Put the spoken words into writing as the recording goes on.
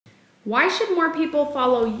Why should more people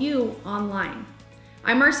follow you online?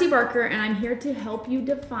 I'm Marci Barker, and I'm here to help you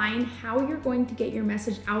define how you're going to get your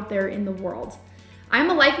message out there in the world. I'm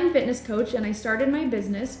a life and fitness coach, and I started my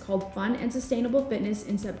business called Fun and Sustainable Fitness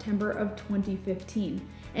in September of 2015.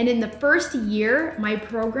 And in the first year, my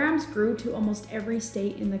programs grew to almost every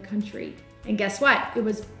state in the country. And guess what? It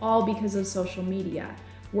was all because of social media.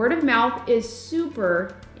 Word of mouth is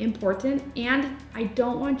super important, and I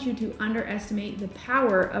don't want you to underestimate the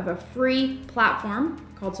power of a free platform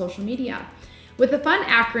called social media. With the fun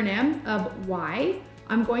acronym of W.H.Y,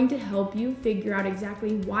 I'm going to help you figure out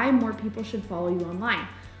exactly why more people should follow you online.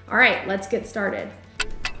 All right, let's get started.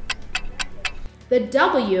 The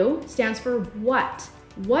W stands for what.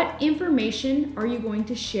 What information are you going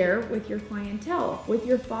to share with your clientele, with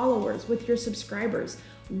your followers, with your subscribers?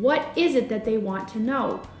 What is it that they want to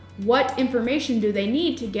know? What information do they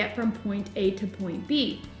need to get from point A to point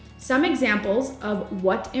B? Some examples of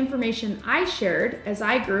what information I shared as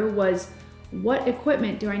I grew was, what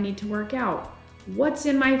equipment do I need to work out? What's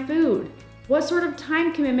in my food? What sort of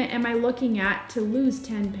time commitment am I looking at to lose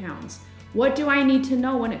 10 pounds? What do I need to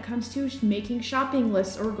know when it comes to making shopping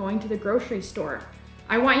lists or going to the grocery store?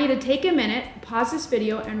 I want you to take a minute, pause this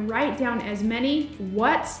video, and write down as many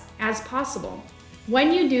what's as possible.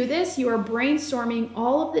 When you do this, you are brainstorming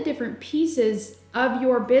all of the different pieces of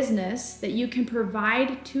your business that you can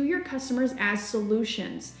provide to your customers as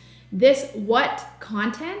solutions. This what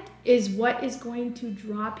content is what is going to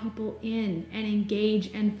draw people in and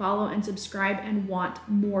engage and follow and subscribe and want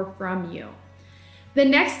more from you. The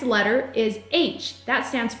next letter is H. That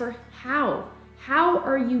stands for how. How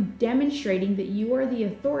are you demonstrating that you are the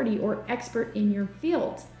authority or expert in your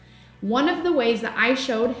field? One of the ways that I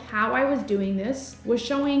showed how I was doing this was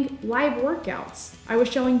showing live workouts. I was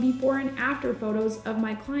showing before and after photos of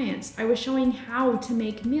my clients. I was showing how to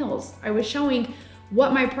make meals. I was showing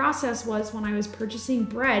what my process was when I was purchasing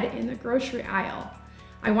bread in the grocery aisle.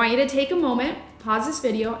 I want you to take a moment, pause this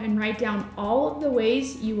video, and write down all of the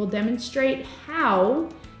ways you will demonstrate how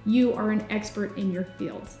you are an expert in your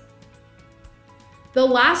field. The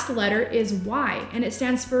last letter is Y, and it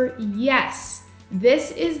stands for yes.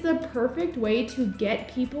 This is the perfect way to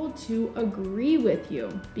get people to agree with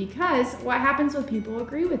you, because what happens when people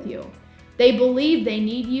agree with you? They believe they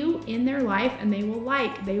need you in their life, and they will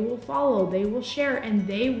like, they will follow, they will share, and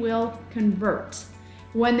they will convert.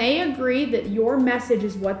 When they agree that your message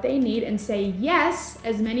is what they need and say yes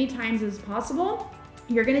as many times as possible,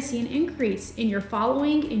 you're gonna see an increase in your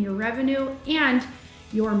following, in your revenue, and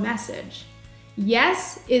your message.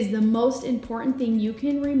 Yes is the most important thing you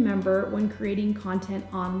can remember when creating content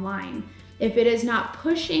online. If it is not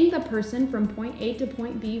pushing the person from point A to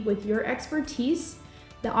point B with your expertise,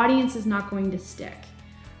 the audience is not going to stick.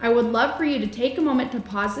 I would love for you to take a moment to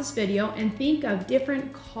pause this video and think of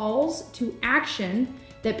different calls to action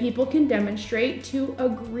that people can demonstrate to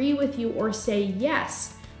agree with you or say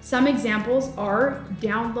yes. Some examples are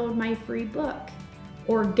download my free book,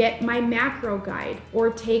 or get my macro guide, or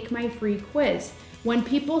take my free quiz. When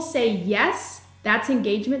people say yes, that's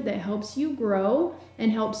engagement that helps you grow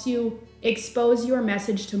and helps you expose your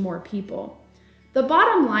message to more people. The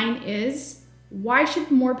bottom line is, why should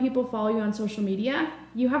more people follow you on social media?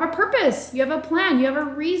 You have a purpose, you have a plan, you have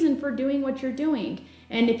a reason for doing what you're doing.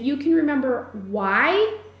 And if you can remember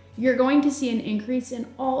why, you're going to see an increase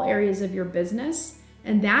in all areas of your business.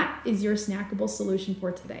 And that is your snackable solution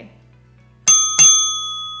for today.